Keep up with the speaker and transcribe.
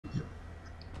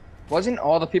Wasn't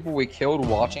all the people we killed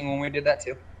watching when we did that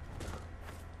too?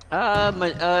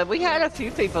 We had a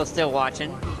few people still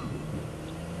watching.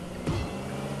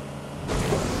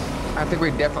 I think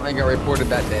we definitely got reported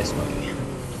that day, Smokey.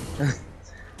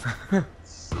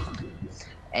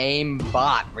 Aim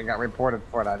bot. We got reported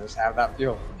for it. I just have that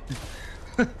feeling.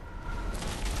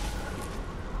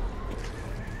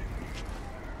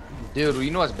 Dude,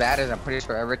 you know what's bad is I'm pretty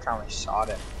sure every time we shot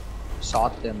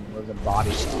them was a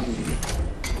body shot.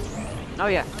 Oh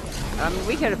yeah.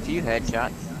 We hit a few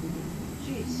headshots.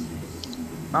 Jeez.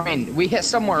 I mean, we hit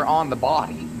somewhere on the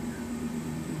body.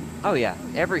 Oh yeah.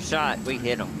 Every shot we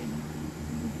hit them.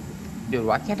 Dude,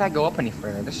 why can't I go up any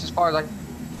further? This is as far as I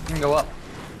can go up.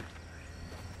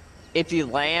 If you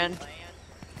land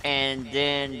and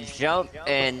then jump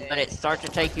and let it start to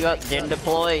take you up, then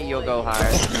deploy, you'll go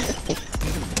higher.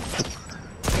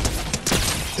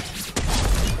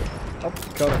 Oh,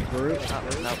 killed a brute. Oh,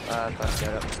 nope, fucked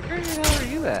that up. Where the hell are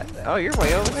you at? Oh, you're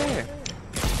way over there.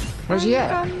 Where's he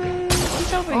at?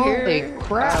 He's over Holy here.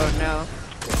 crap. Oh no.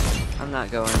 I'm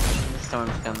not going. The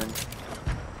storm's coming.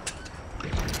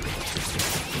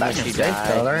 That's She a safe died.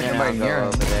 though. There ain't Then nobody I'll go near him.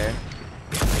 over there.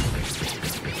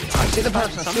 I see the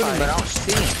person shooting, but I don't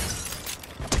see him.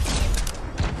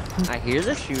 I hear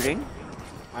the shooting.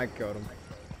 I killed him.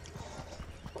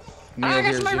 I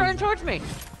got somebody running towards me.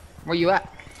 Where you at?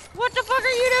 What the fuck are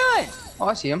you doing? Oh,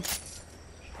 I see him.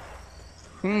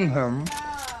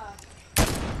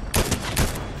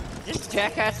 This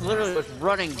jackass literally was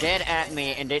running dead at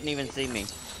me and didn't even see me.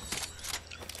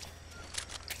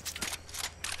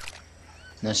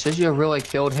 Now, says you really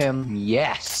killed him?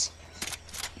 Yes.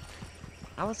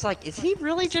 I was like, is he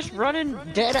really just running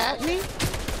dead at me?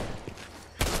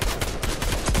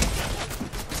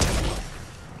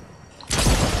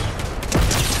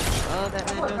 Oh,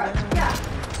 that man doing that.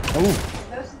 Ooh.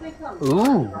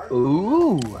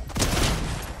 Ooh.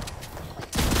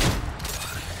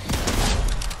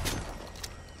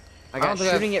 I got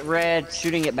shooting at red,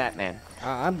 shooting at Batman.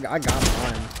 I got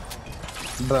mine.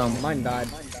 Boom. Mine died.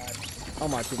 All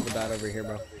my people died over here,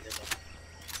 bro.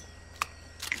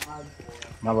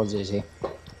 That was easy.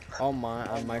 All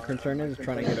my concern is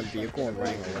trying to get a vehicle and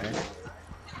running away.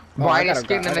 Brightest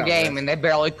skin in the game, and they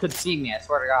barely could see me. I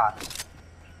swear to God.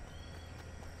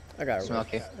 I got a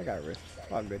Smoky. wrist. I got a wrist.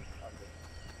 All good.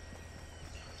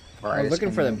 I was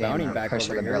looking for the bounty back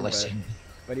over here,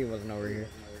 but he wasn't over here.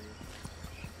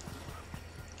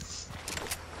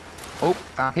 Oh,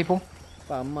 found people.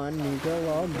 Found my nigga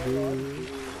all good.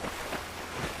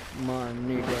 My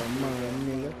nigga, my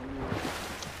nigga.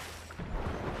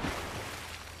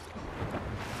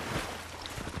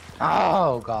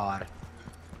 Oh God.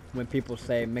 When people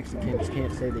say Mexicans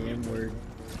can't say the N-word.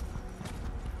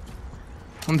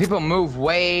 When people move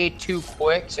way too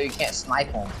quick so you can't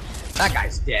snipe them. That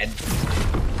guy's dead.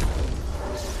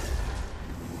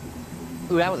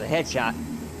 Ooh, that was a headshot.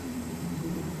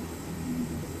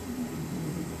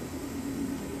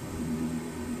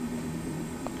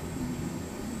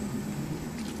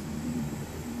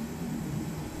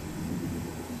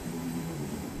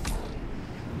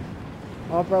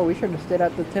 Oh, bro, we should have stayed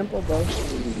at the temple, bro.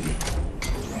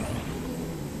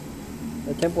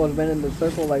 The temple has been in the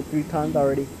circle like 3 times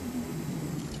already.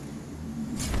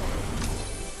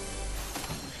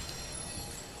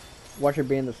 Watch it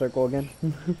be in the circle again.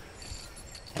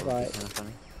 Right.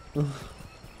 Funny.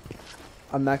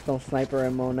 I'm maxed on sniper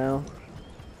ammo now.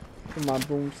 For my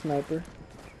boom sniper.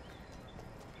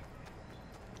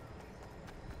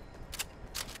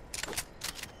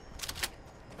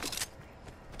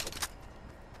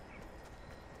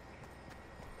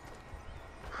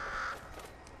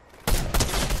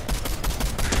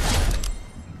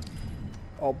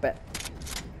 Oh, bet.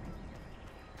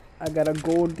 I got a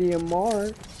gold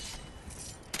DMR.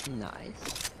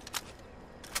 Nice.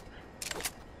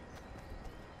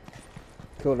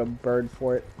 Killed a bird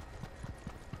for it.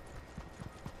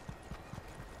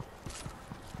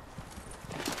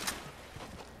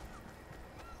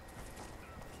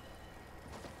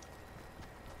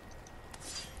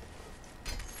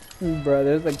 Bro,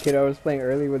 there's a kid I was playing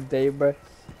early with Dave, bro.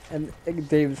 And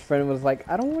Dave's friend was like,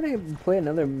 I don't want to play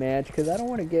another match because I don't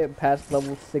want to get past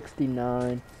level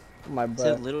 69. My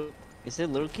bro. Is it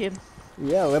a little kid?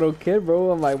 Yeah, little kid,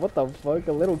 bro. I'm like, what the fuck?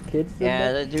 A little kid?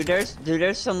 Yeah, dude.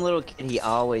 There's some little kid he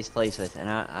always plays with, and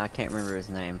I can't remember his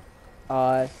name.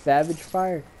 Savage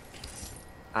Fire.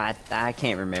 I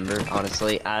can't remember,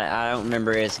 honestly. I don't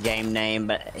remember his game name,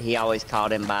 but he always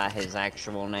called him by his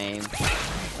actual name.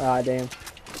 Ah, damn.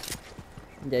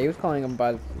 Yeah, he was calling him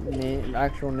by his name,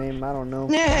 actual name. I don't know.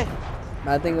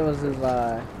 I think it was his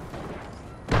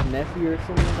nephew or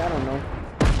something. I don't know.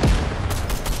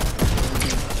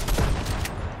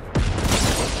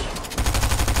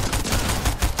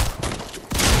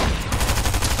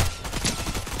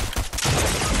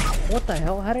 What the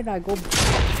hell? How did I go? Dude,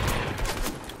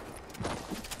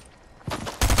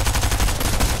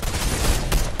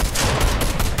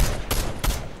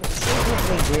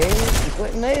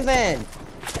 quit moving.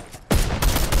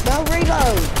 No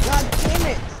reload. God damn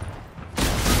it.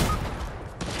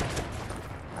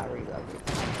 I reloaded.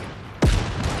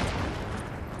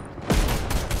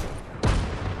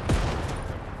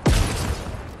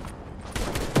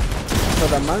 For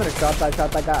the amount of shots I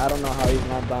shot that guy, I don't know how he's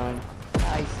not dying.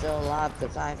 He's still alive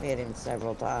because I've hit him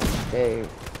several times, too.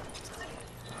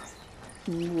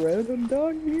 Red, I'm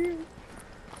down here.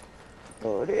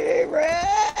 Cody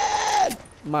Red!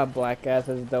 My black ass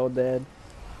is still dead.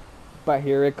 But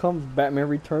here it comes. Batman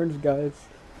Returns, guys.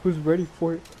 Who's ready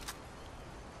for it?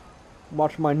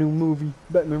 Watch my new movie,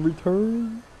 Batman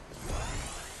Returns.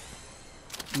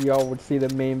 Y'all would see the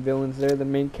main villains there. The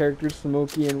main characters,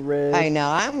 Smokey and Red. Hey,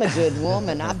 now, I'm a good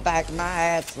woman. I backed my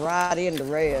ass right into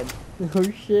Red. Oh,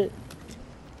 shit.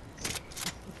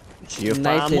 You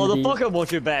Nice fine indeed. motherfucker,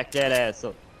 won't you back that ass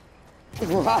up?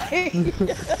 Right?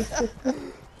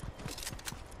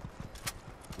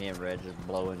 Me and Red just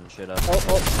blowing shit up.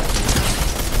 Oh.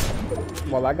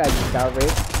 Well, that guy just got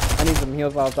raped. I need some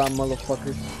heals off that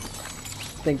motherfucker.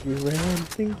 Thank you, Red.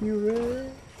 Thank you,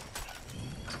 Red.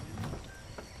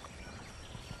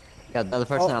 Got another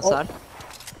person outside?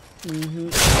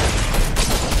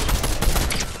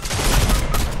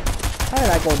 How did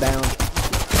I go down?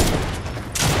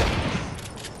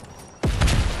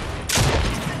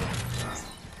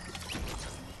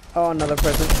 Oh, another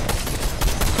person.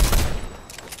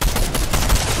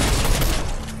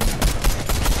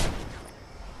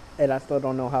 And I still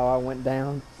don't know how I went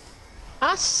down.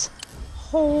 Asshole.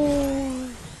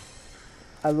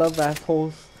 I love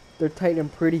assholes. They're tight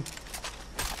and pretty.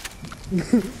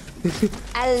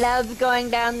 I love going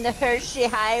down the Hershey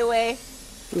Highway.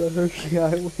 The Hershey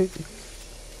Highway.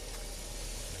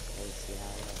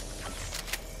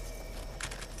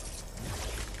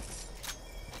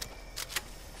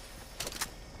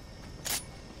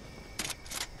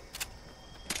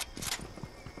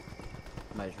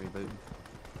 Somebody's rebooting.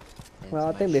 Well,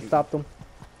 I think they stopped them.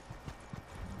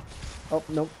 Oh,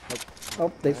 nope.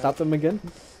 Oh, they stopped them again.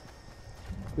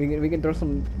 We can throw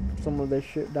some of this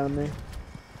shit down there.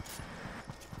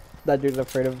 That dude's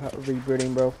afraid of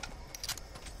rebooting, bro.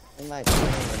 It might be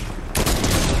moving.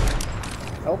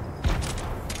 Oh.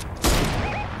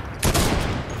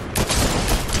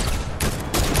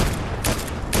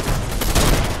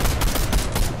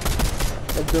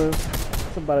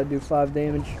 It's about to do 5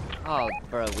 damage. Oh,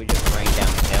 bro, we just rained down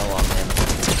hell on them.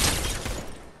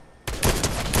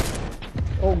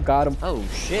 Oh, got him. Oh,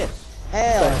 shit.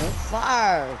 Hell, What the hell?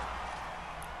 fire!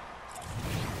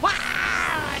 Wow!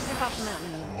 I took off the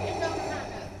mountain.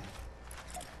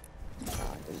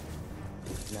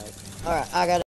 No. Alright, I got